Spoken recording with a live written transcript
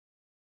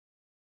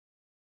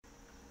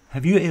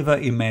Have you ever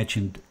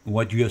imagined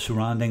what your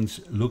surroundings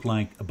looked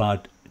like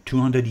about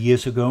 200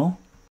 years ago?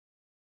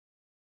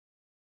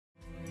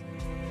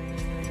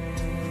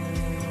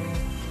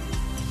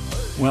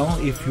 Well,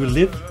 if you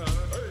lived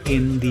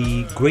in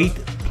the Great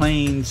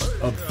Plains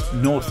of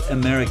North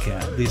America,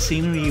 the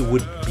scenery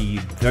would be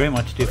very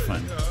much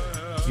different.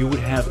 You would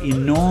have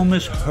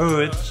enormous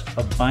herds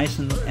of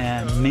bison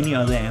and many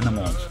other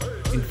animals.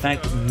 In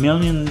fact,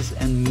 millions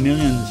and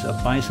millions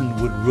of bison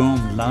would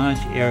roam large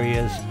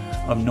areas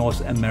of North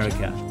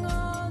America.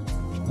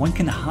 One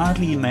can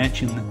hardly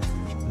imagine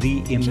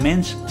the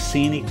immense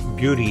scenic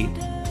beauty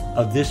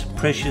of this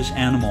precious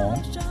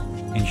animal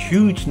in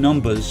huge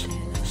numbers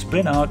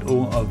spread out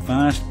over a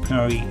vast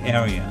prairie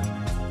area.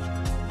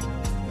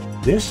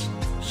 This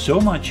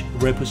so much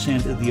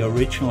represented the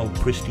original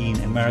pristine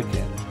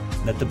America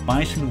that the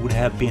bison would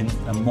have been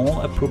a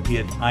more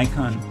appropriate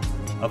icon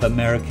of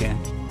America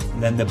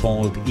than the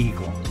bald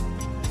eagle.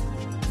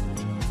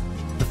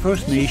 The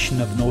First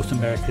Nation of North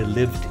America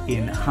lived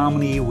in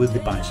harmony with the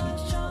bison.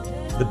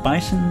 The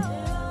bison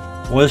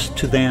was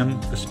to them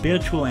a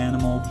spiritual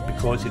animal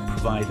because it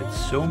provided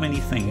so many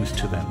things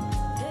to them.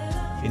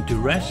 In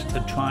duress,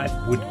 a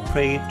tribe would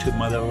pray to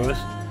Mother Earth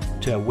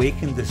to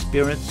awaken the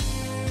spirits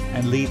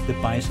and lead the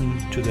bison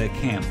to their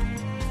camp.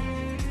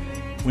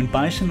 When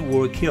bison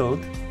were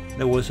killed,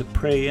 there was a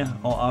prayer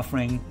or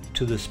offering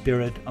to the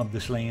spirit of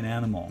the slain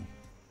animal.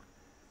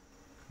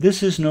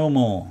 This is no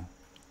more.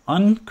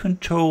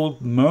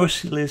 Uncontrolled,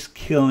 merciless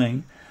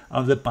killing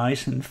of the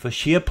bison for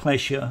sheer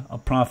pleasure or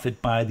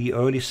profit by the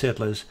early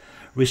settlers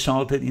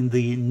resulted in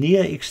the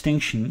near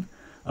extinction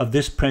of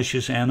this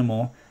precious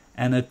animal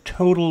and a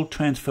total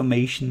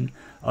transformation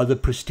of the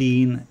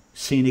pristine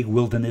scenic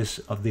wilderness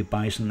of the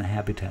bison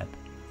habitat.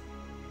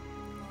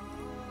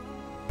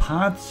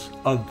 Parts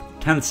of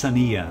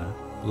Tanzania,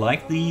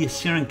 like the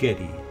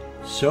Serengeti,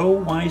 so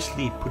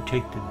wisely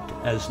protected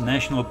as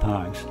national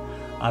parks,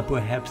 are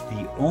perhaps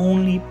the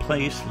only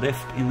place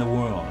left in the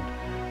world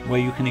where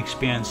you can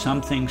experience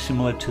something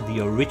similar to the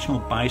original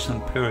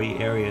bison prairie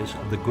areas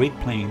of the Great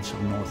Plains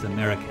of North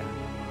America.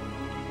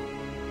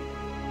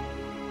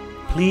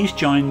 Please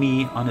join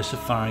me on a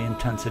safari in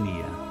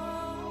Tanzania.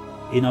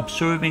 In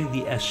observing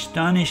the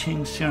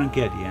astonishing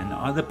Serengeti and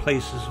other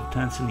places of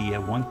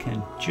Tanzania, one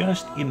can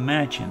just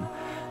imagine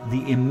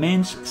the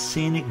immense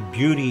scenic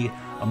beauty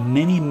of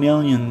many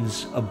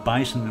millions of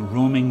bison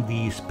roaming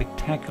the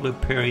spectacular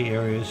prairie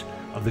areas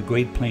of the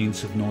Great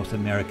Plains of North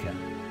America.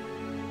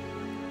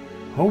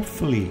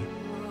 Hopefully,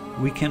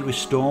 we can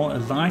restore a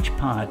large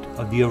part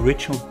of the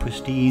original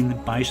pristine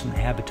bison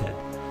habitat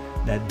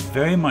that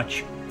very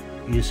much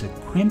is a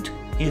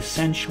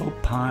quintessential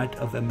part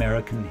of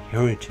American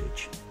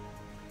heritage.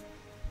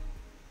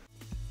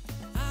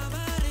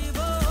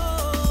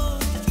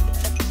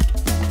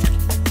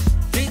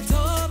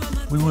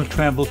 We will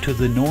travel to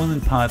the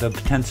northern part of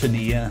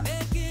Tanzania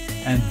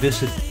and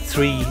visit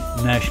 3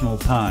 national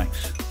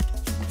parks.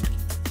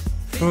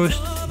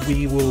 First,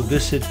 we will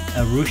visit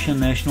Arusha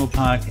National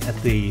Park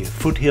at the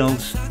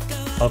foothills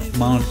of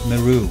Mount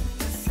Meru.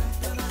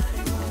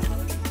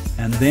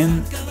 And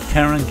then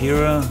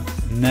Tarangire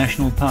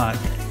National Park.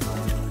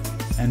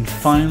 And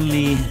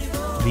finally,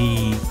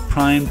 the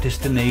prime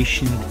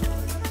destination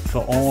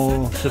for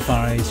all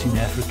safaris in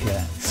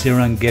Africa,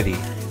 Serengeti.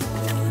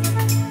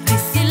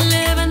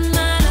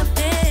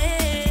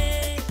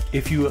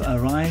 If you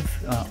arrive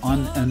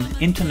on an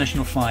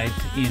international flight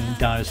in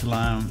Dar es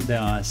Salaam, there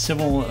are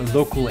several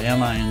local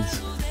airlines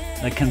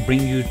that can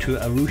bring you to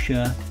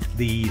Arusha,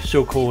 the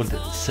so-called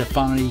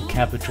safari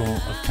capital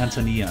of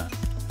Tanzania.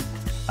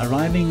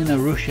 Arriving in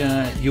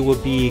Arusha, you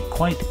will be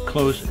quite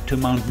close to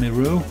Mount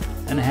Meru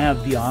and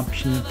have the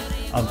option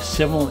of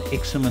several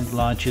excellent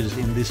lodges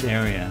in this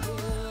area,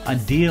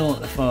 ideal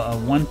for a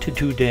 1 to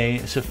 2 day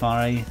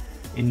safari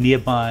in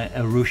nearby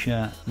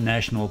Arusha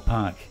National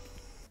Park.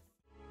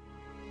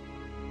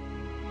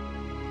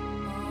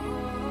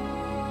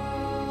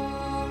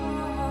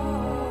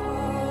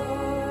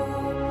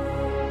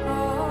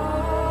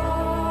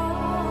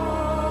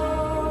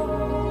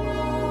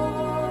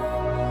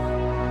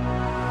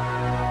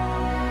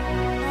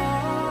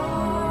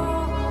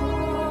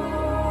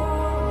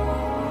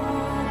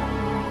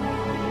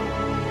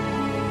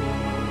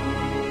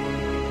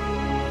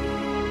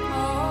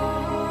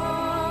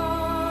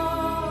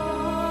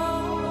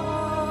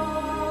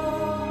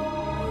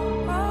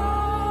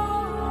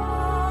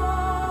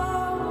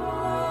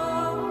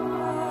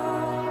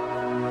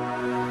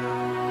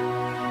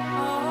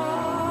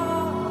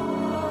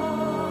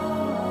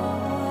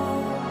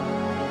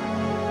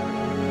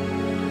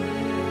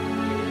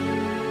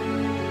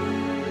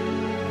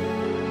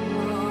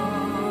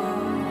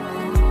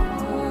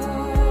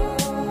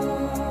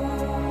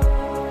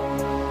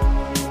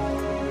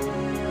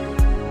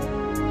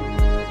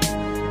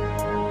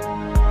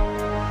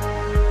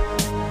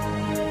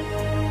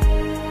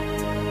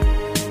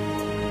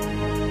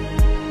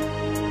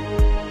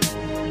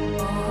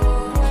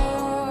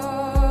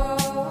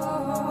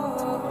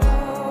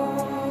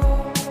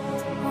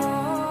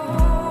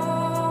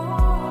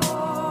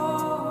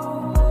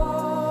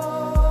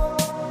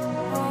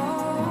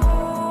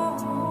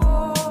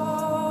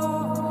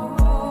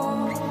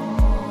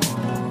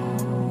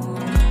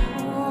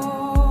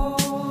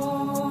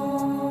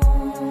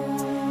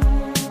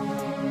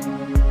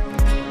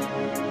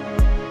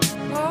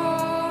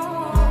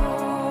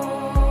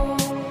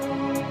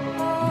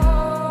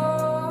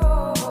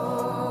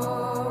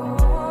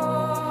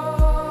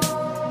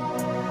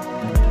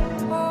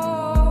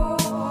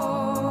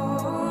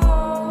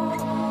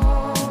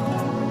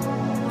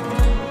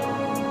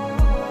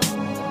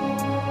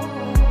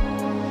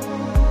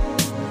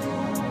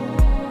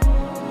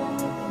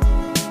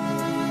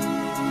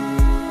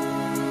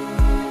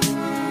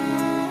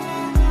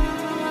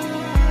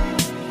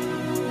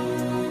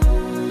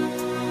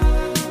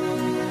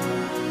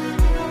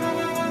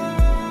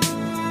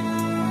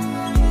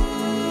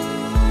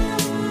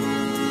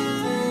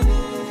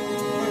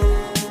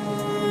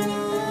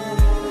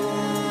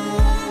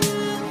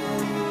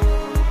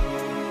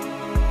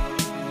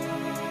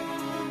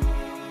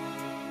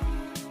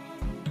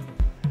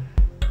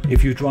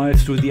 If you drive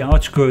through the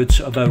outskirts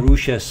of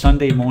Arusha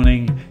Sunday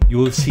morning, you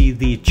will see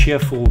the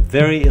cheerful,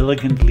 very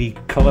elegantly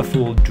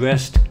colorful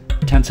dressed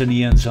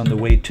Tanzanians on the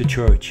way to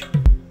church.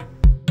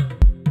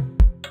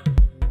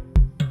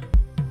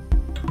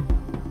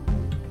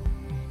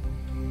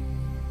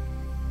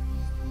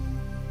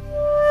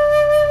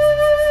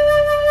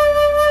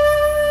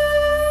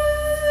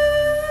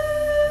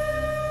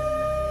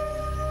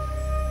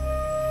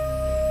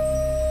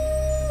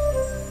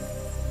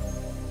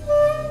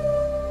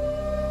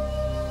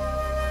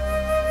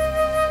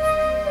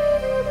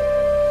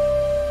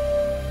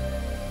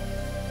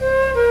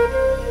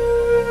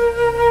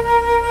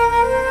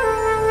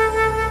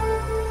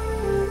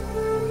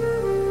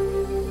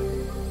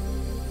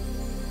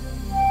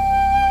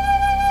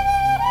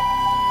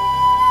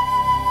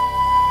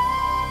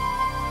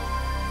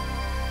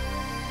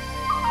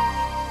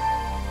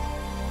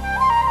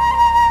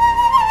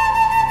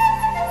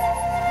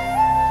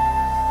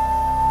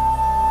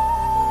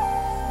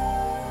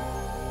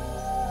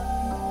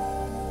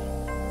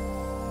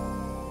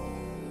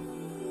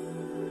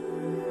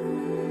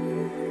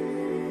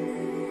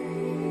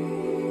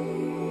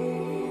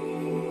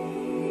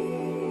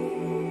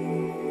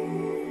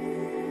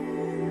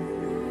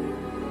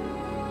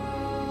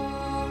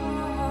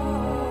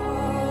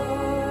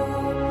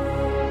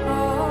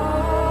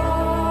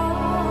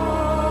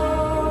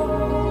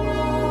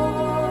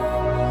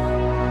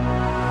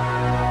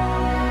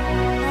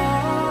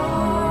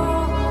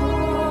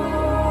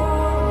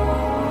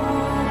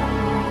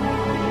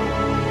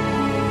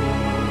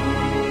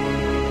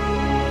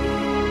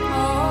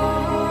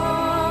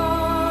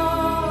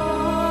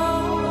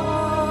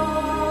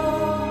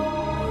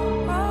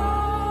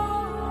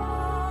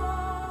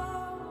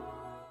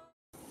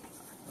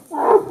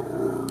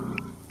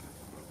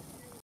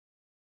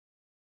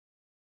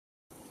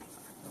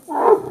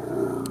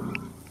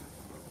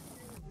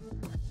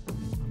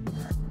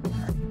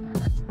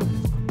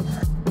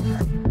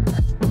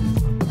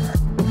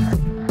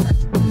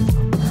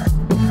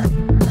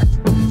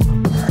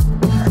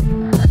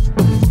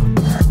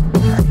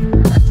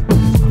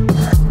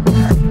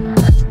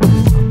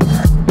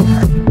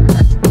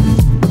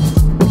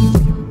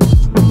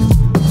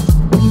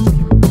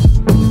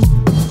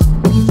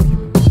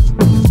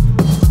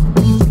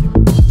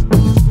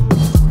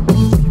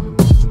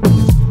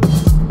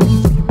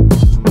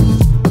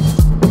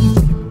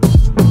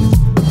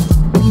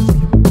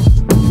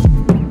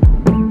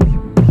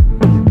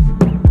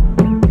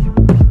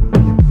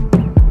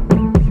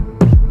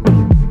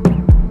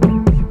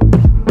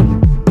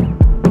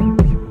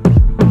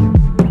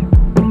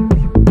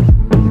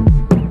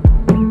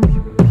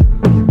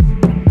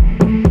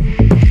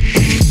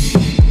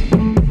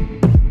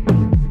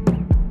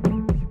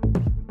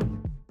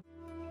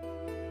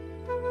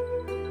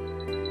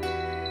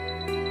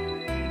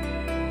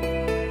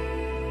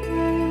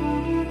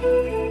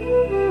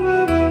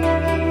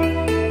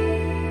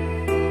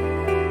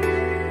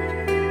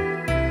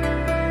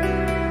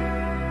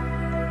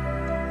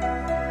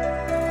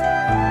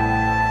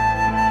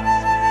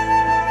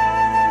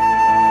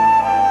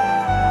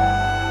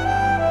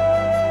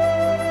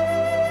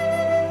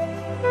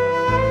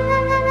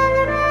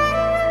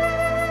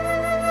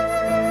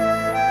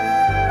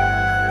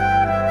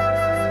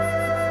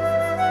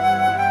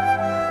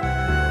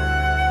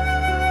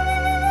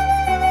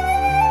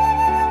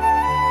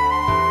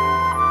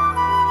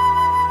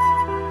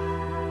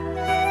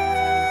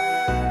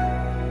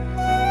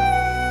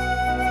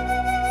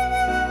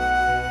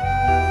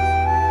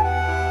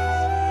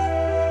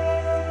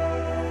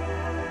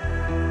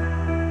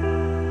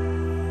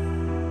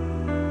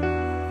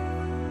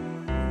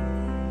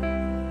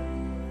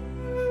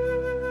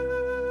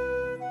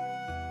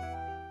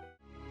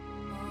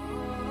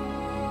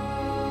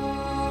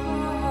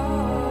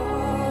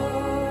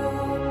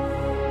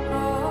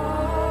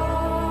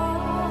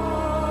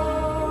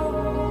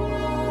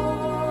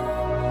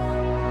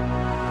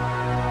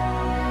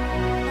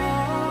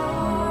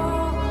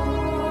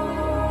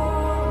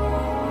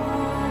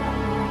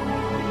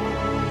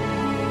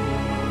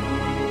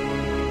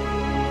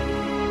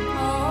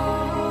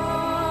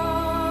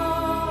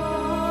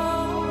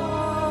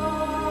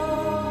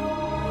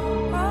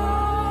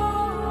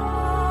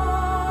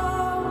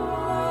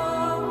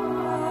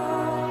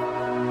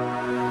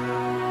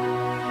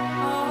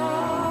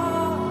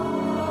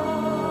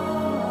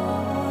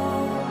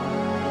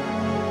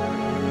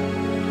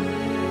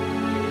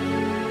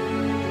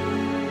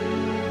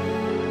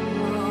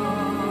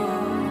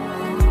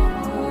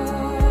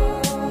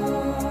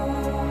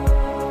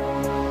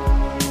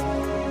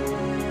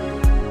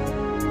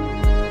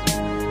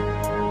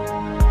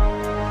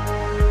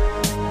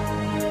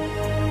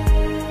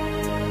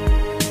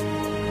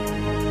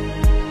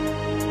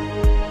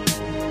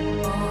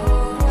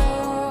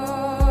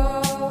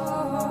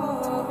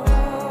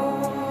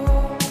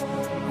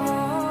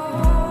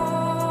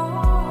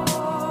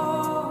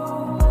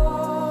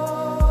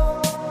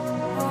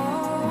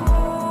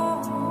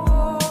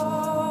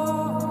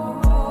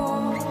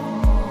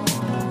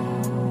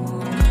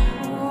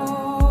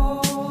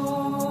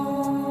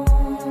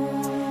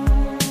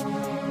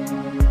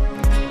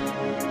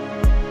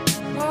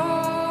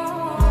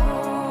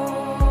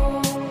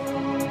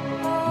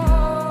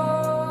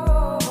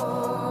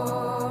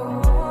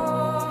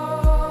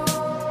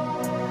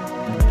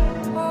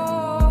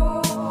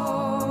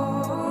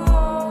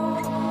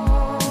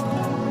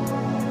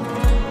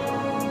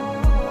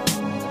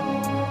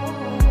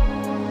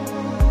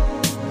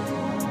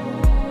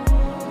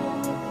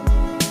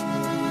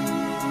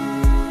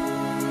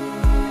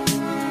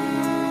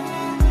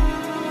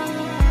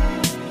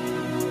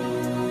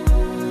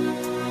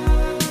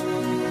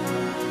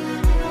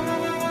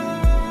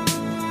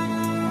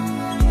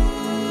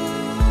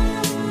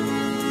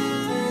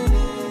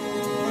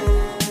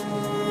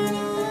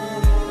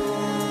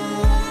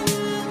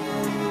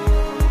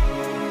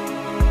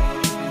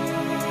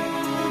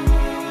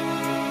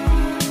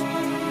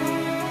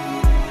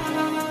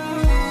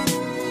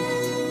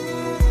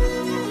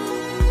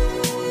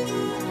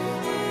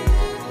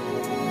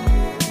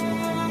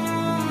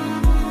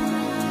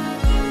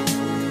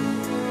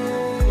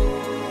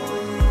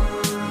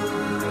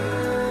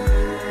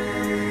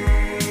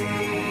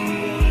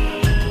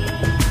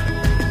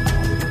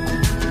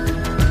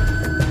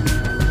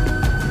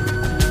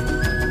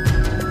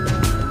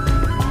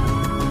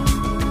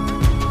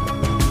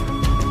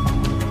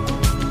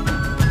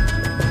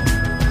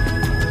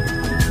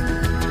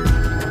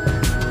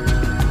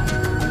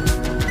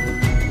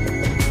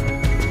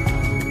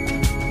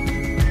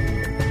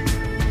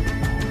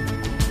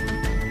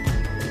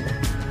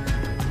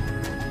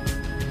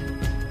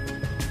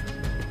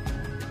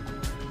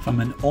 From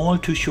an all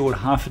too short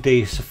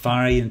half-a-day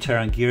safari in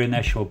Serengeti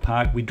National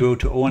Park, we drove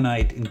to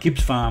overnight in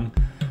Gibbs Farm,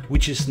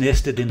 which is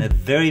nested in a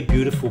very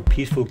beautiful,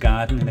 peaceful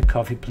garden in a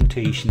coffee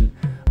plantation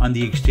on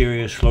the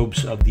exterior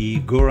slopes of the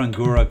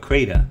Ngorongoro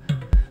crater.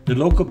 The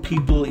local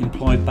people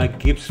employed by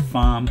Gibbs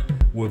Farm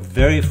were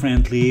very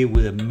friendly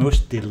with a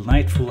most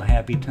delightful,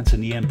 happy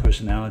Tanzanian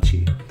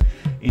personality.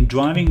 In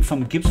driving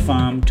from Gibbs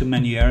Farm to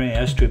Manyara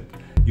airstrip,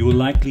 you will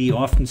likely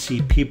often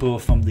see people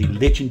from the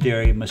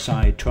legendary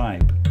Maasai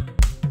tribe.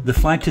 The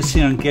flight to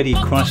Serengeti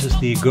crosses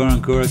the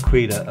Ngorongoro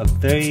crater, a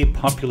very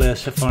popular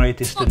safari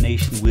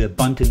destination with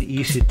abundant,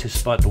 easy to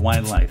spot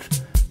wildlife.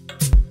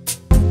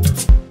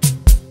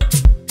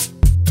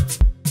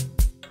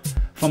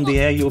 From the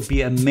air you'll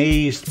be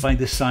amazed by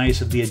the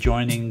size of the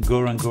adjoining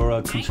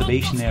Ngorongoro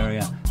Conservation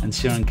Area and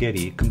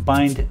Serengeti,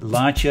 combined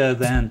larger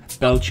than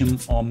Belgium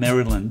or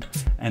Maryland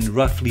and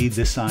roughly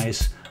the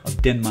size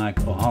of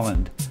Denmark or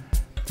Holland.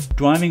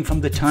 Driving from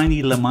the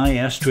tiny Lamai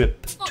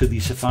airstrip to the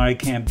safari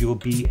camp, you will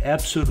be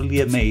absolutely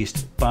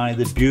amazed by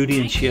the beauty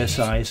and sheer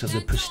size of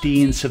the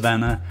pristine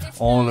savanna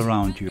all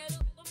around you.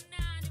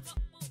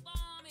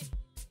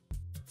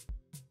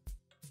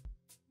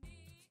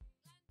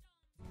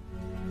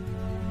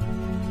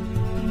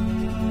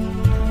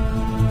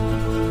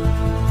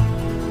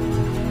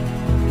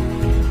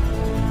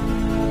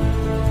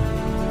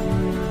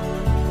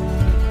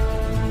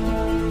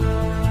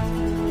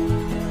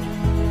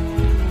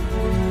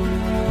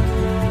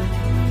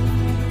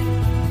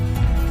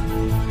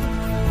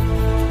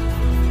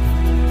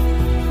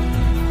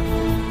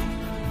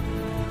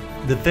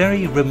 The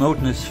very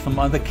remoteness from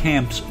other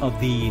camps of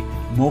the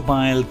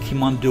mobile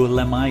Kimondo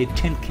Lamai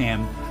tent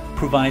camp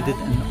provided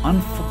an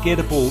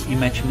unforgettable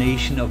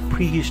imagination of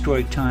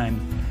prehistoric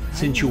time,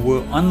 since you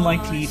were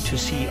unlikely to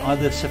see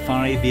other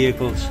safari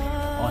vehicles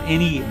or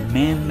any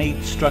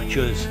man-made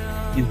structures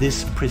in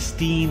this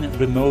pristine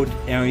remote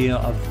area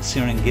of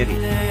Serengeti.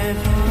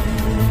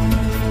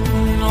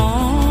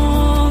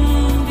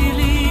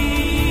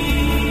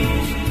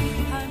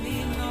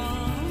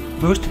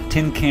 Most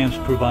tent camps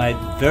provide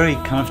very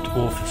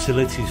comfortable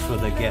facilities for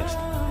their guests.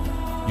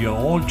 You are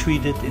all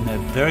treated in a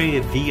very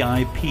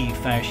VIP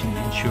fashion,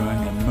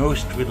 ensuring a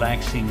most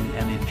relaxing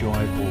and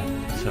enjoyable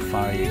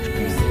safari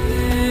experience.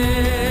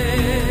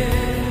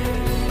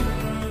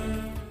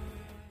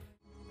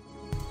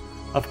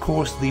 Of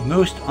course, the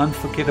most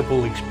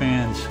unforgettable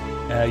experience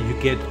you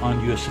get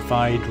on your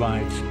safari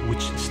drives,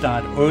 which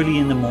start early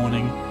in the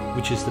morning,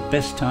 which is the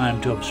best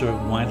time to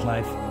observe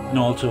wildlife, and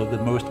also the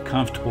most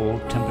comfortable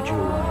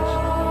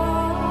temperature-wise.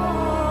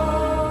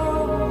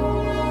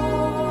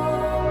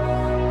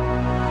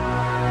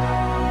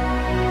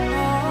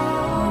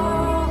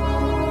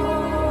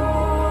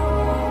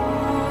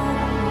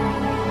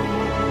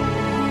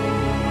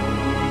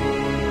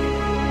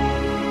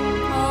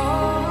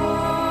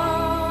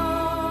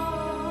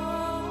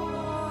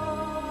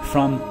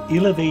 From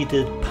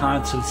elevated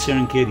parts of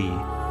Serengeti,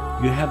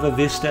 you have a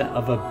vista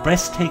of a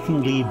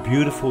breathtakingly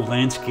beautiful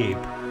landscape,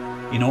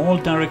 in all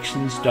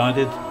directions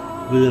dotted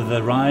with a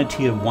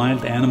variety of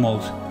wild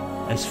animals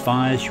as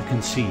far as you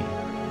can see.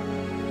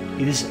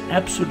 It is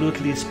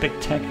absolutely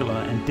spectacular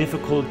and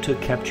difficult to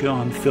capture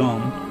on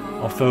film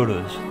or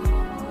photos.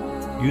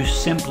 You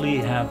simply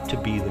have to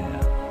be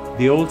there.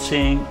 The old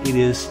saying, "It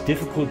is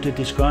difficult to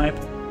describe,"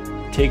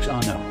 takes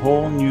on a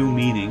whole new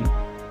meaning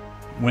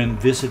when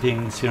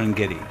visiting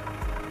Serengeti.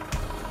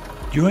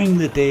 During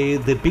the day,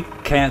 the big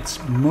cats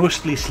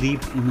mostly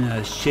sleep in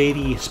a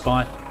shady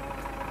spot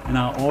and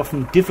are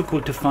often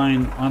difficult to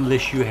find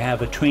unless you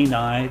have a trained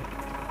eye,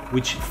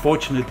 which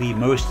fortunately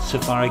most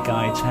safari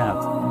guides have.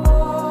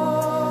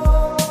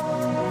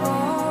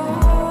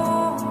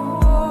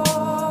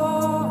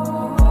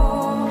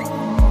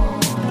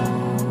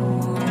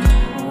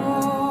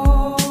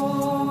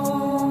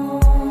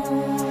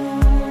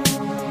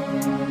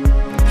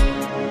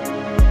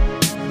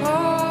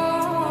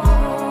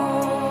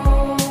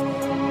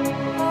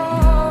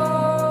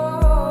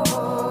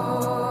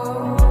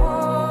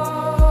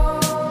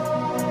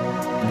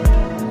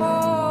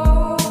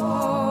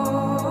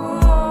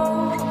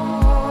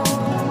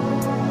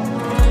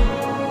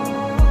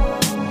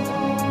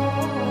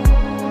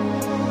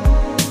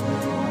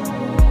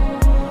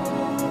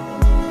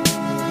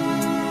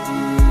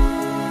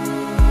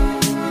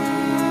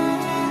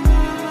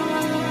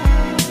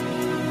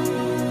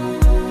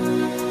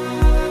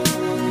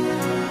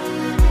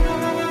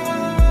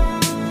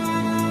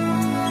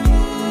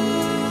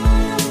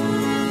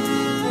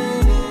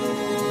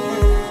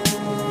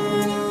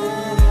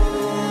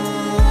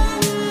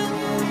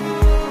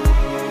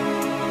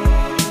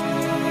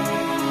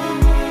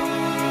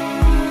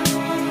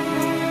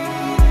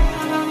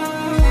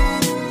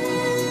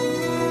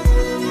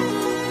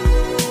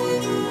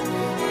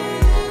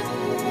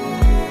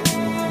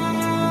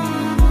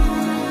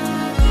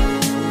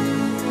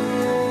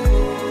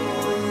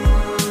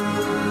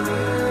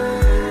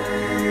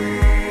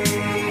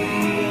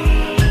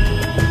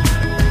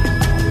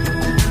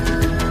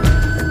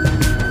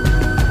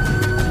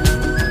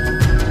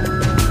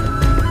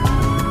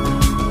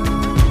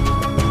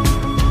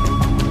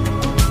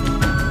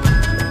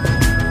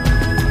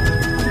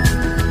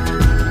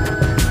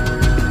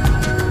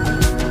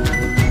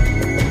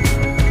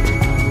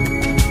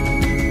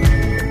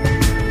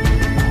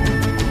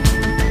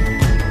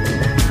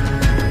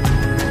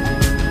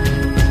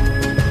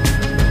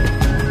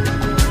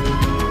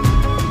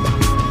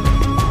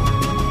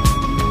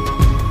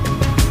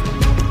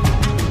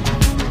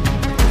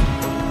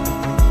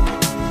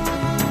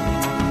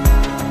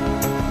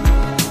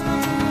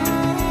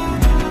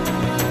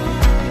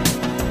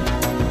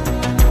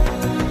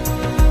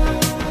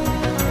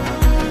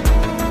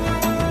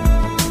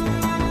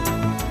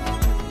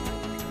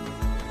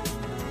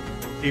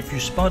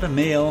 spot a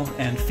male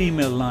and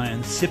female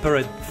lion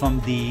separate from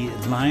the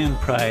lion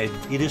pride,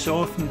 it is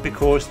often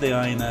because they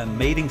are in a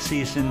mating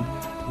season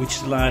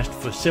which lasts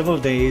for several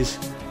days,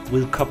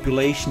 with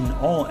copulation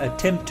or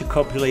attempt to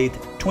copulate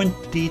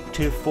 20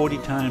 to 40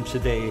 times a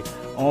day,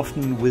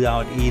 often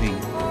without eating.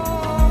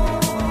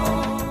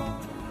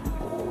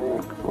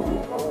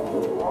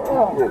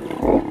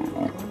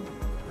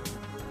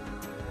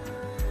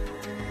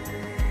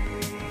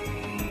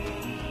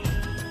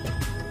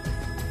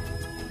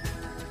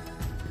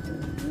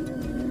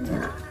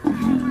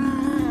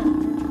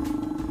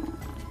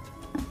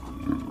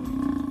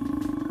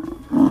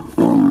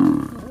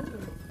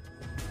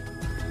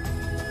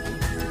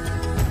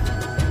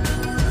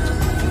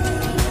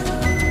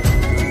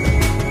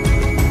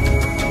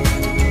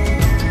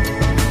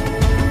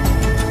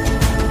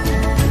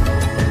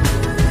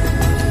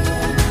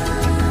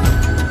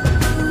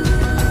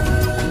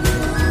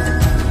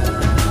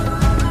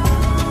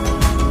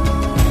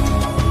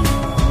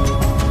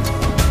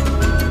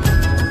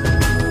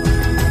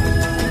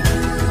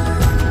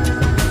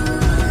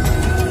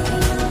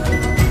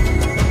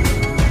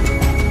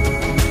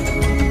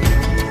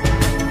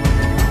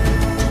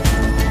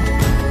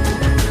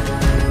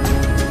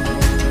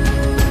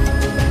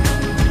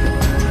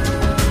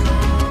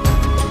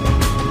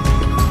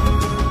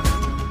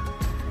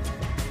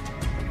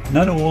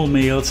 Not all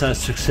males are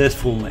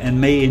successful and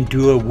may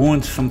endure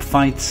wounds from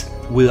fights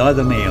with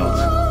other males.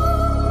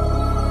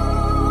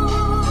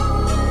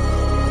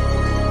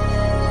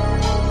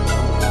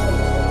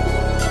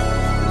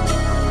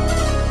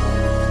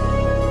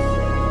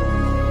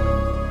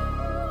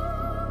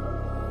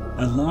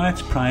 A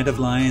large pride of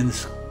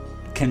lions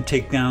can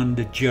take down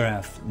the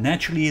giraffe.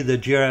 Naturally, the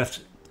giraffes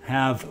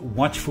have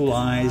watchful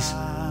eyes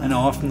and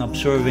are often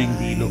observing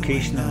the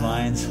location of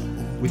lions,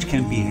 which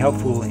can be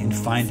helpful in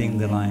finding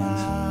the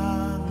lions.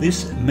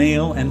 This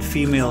male and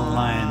female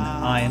lion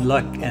are in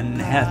luck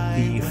and had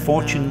the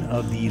fortune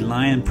of the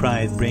lion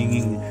pride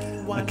bringing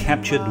a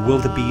captured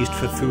wildebeest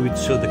for food,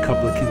 so the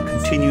couple can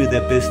continue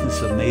their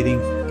business of mating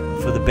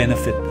for the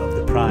benefit of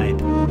the pride.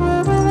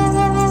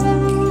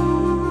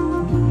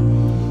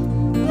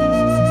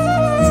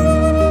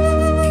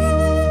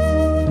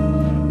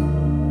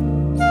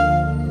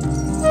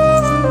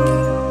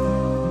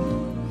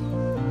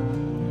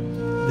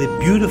 The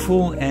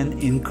beautiful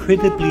and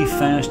incredibly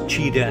fast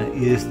cheetah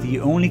is the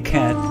only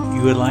cat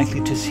you are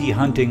likely to see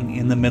hunting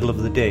in the middle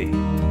of the day.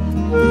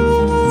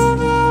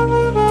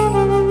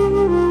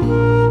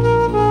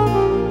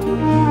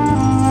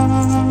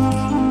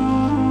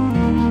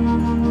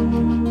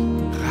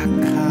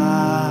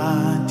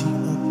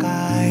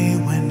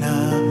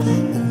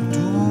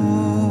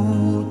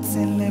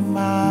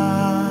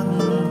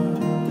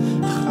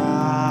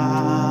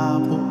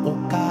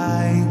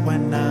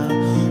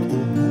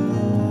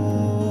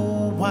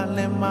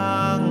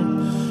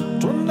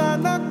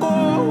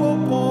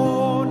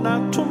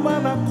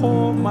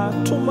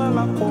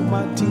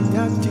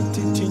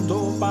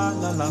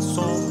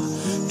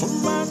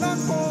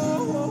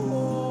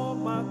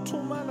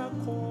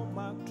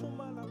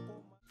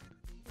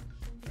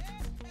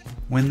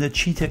 When the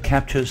cheetah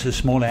captures a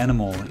small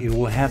animal, it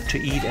will have to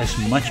eat as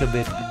much of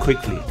it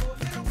quickly.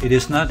 It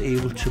is not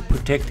able to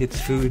protect its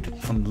food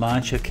from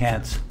larger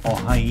cats or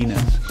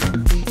hyenas.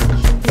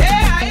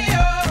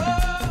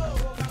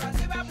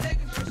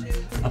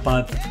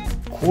 About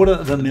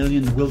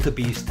 250,000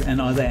 wildebeest and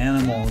other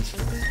animals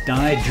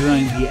die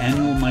during the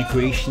annual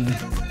migration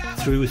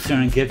through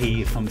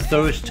Serengeti from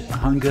thirst,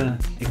 hunger,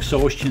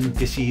 exhaustion,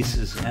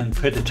 diseases, and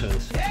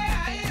predators.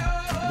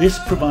 This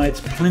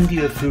provides plenty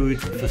of food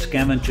for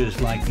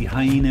scavengers like the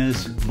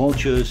hyenas,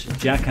 vultures,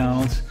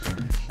 jackals,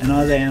 and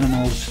other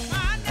animals,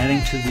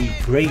 adding to the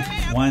great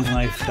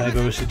wildlife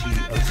diversity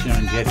of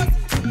Serengeti.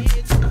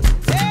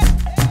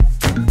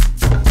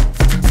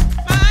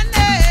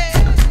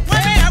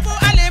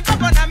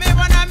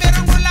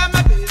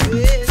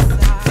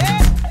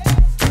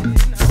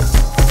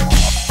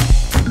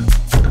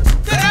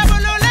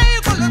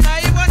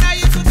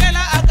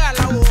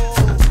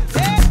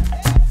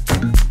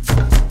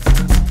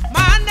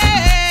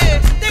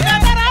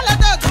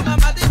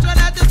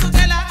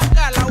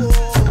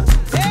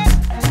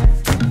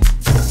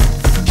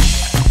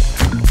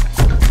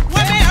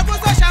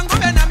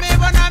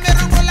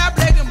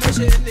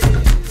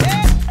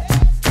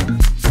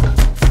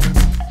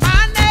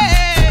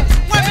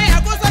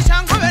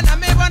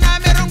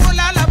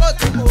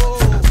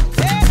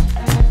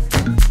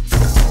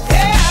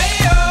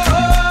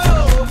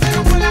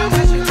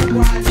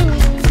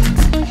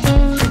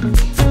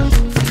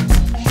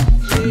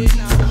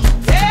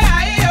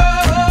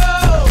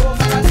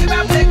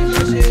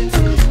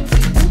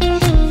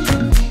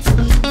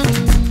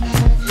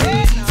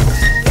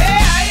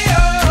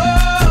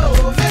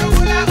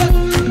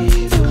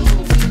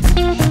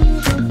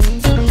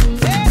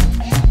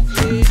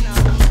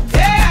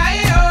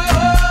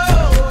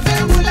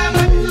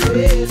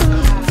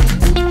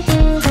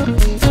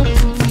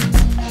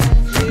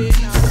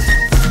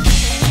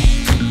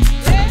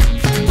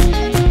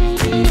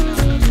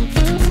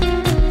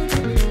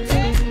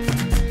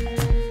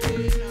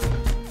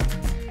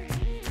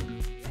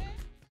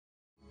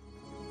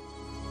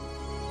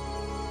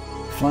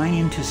 Flying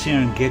into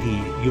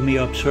Serengeti, you may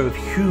observe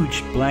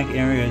huge black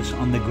areas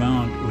on the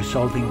ground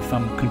resulting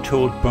from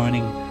controlled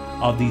burning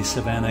of the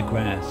savanna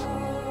grass.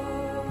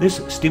 This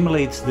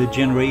stimulates the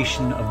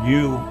generation of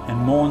new and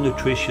more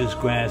nutritious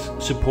grass,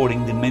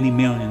 supporting the many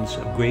millions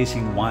of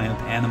grazing wild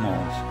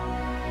animals.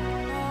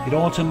 It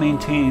also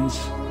maintains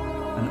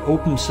an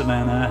open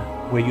savanna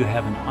where you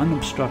have an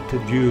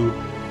unobstructed view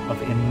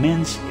of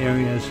immense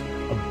areas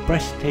of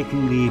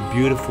breathtakingly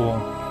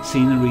beautiful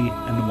scenery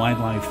and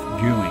wildlife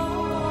viewing.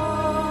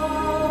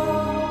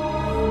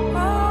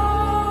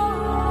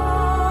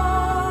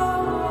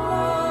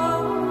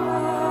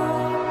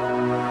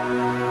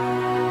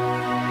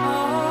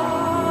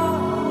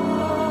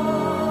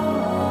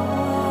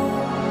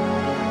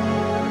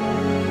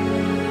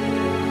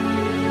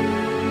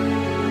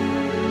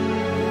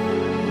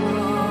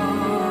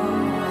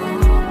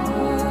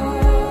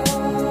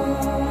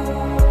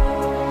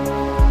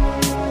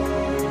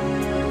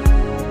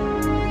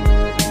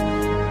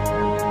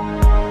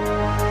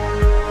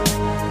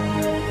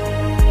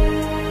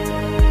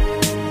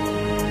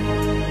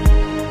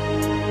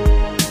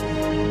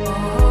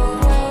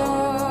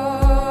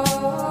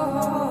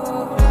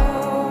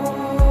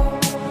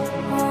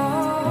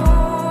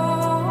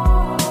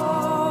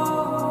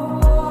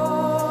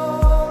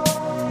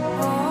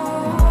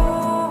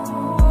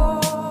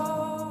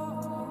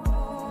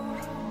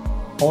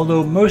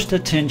 Although most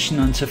attention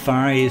on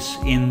safaris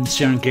in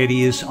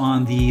Serengeti is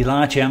on the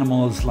large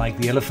animals like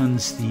the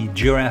elephants, the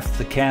giraffe,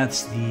 the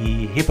cats,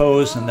 the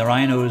hippos and the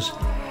rhinos,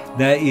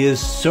 there is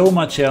so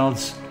much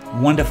else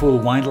wonderful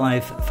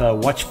wildlife for a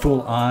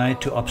watchful eye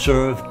to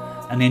observe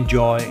and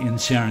enjoy in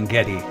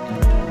Serengeti.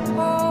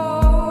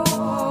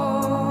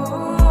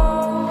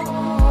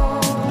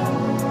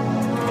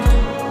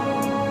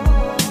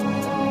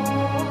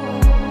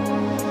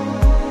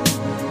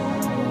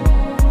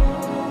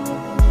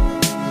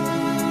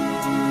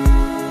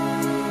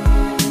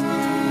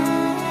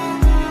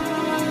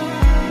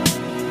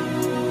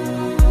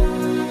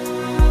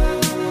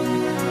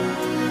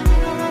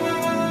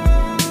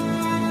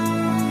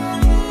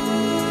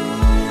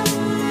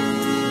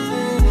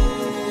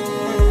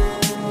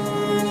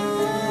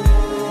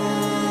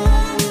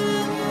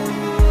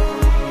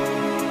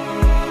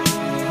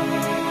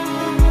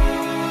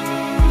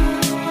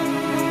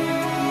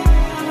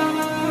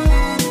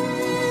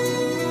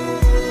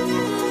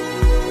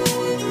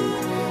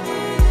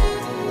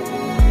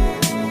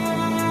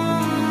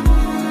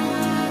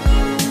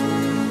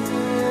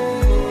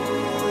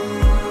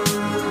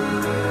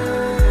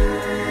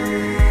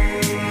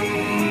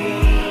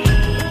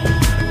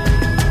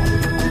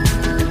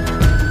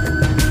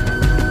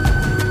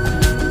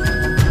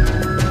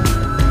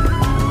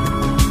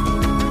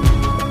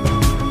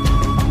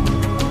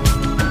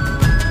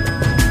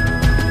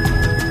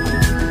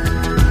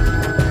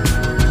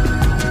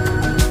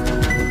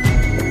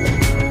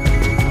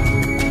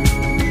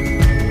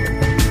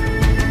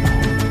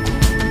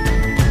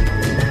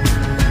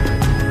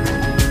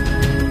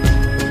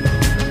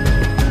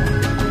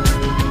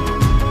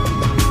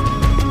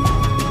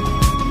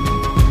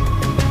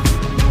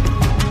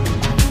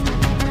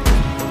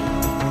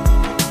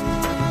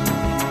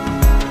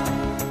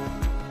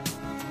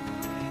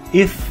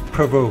 If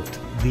provoked,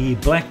 the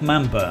black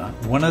mamba,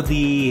 one of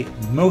the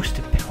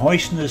most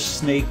poisonous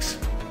snakes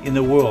in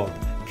the world,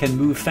 can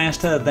move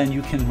faster than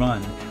you can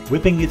run,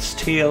 whipping its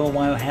tail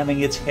while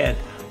having its head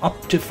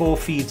up to 4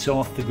 feet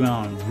off the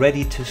ground,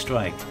 ready to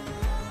strike.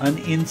 An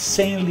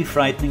insanely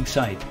frightening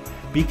sight.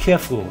 Be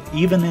careful,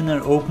 even in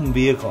an open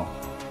vehicle.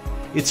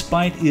 Its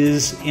bite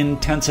is in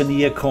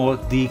Tanzania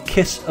called the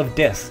kiss of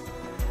death.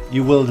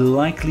 You will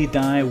likely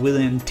die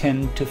within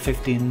 10 to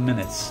 15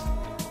 minutes.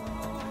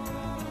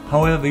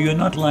 However, you're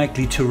not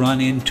likely to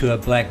run into a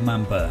black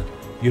mamba.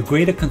 Your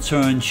greater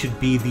concern should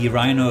be the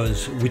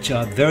rhinos, which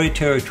are very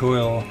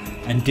territorial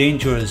and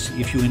dangerous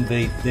if you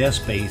invade their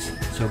space,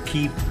 so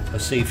keep a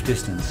safe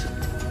distance.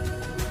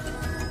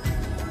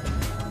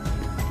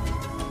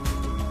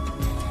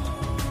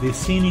 The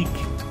scenic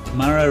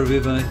Mara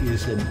River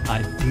is an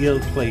ideal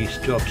place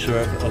to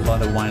observe a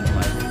lot of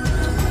wildlife.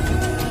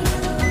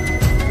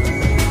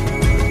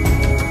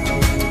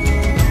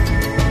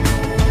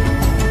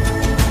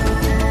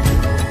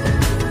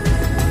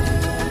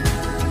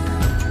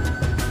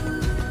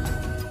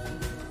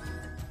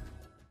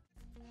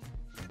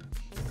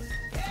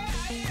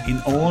 In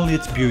all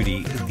its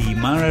beauty, the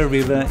Mara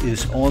River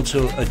is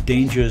also a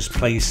dangerous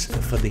place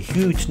for the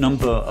huge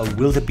number of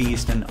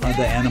wildebeest and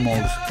other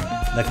animals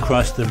that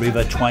cross the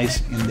river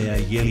twice in their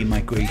yearly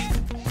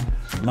migration.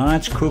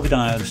 Large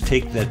crocodiles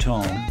take their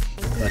toll,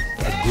 but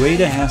a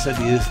greater hazard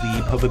is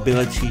the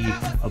probability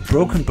of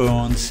broken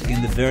bones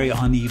in the very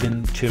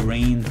uneven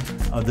terrain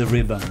of the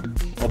river,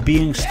 or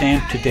being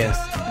stamped to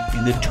death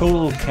in the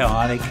total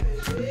chaotic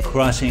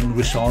crossing,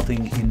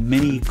 resulting in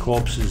many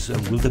corpses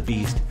of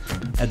wildebeest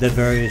at the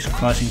various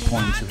crossing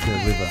points of the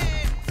river.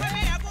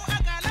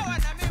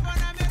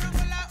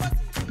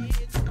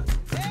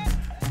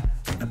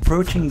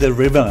 Approaching the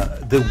river,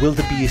 the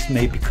wildebeest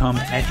may become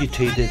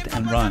agitated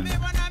and run.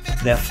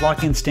 Their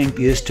flock instinct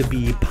is to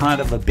be part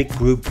of a big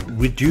group,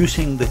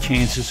 reducing the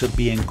chances of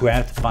being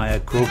grabbed by a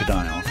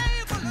crocodile.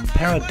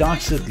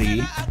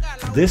 Paradoxically,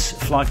 this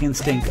flock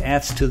instinct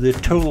adds to the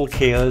total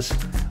chaos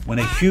when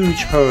a huge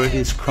herd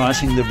is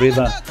crossing the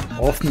river,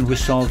 often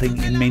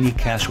resulting in many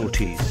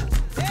casualties.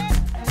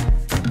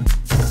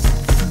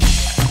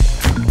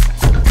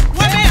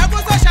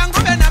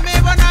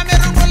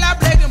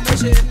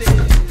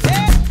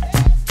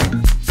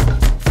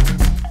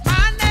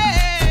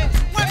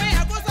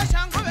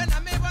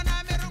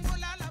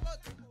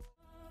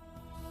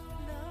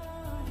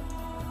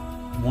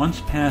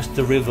 Once past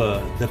the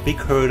river, the big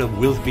herd of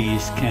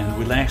wildebeest can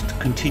relax to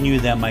continue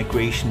their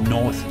migration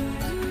north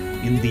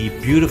in the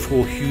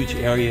beautiful huge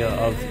area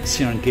of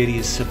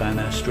Serengeti's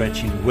savanna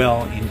stretching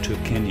well into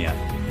Kenya.